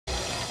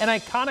An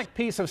iconic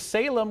piece of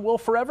Salem will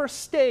forever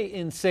stay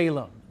in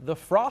Salem. The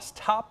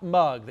Frostop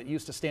mug that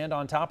used to stand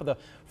on top of the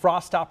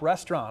Frostop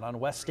restaurant on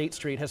West State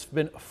Street has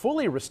been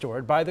fully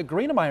restored by the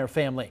Greenemeyer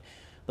family.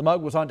 The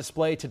mug was on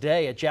display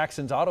today at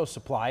Jackson's Auto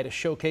Supply to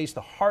showcase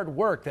the hard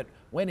work that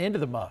went into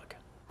the mug.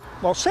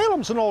 Well,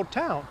 Salem's an old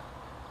town,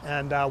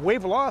 and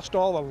we've lost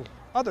all the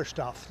other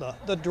stuff,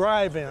 the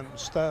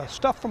drive-ins, the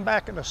stuff from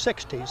back in the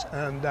 60s,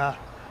 and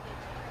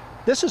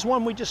this is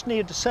one we just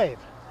needed to save.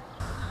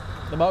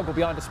 The mug will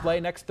be on display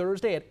next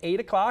Thursday at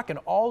 8 o'clock and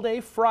all day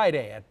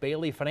Friday at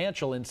Bailey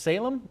Financial in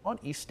Salem on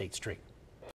East State Street.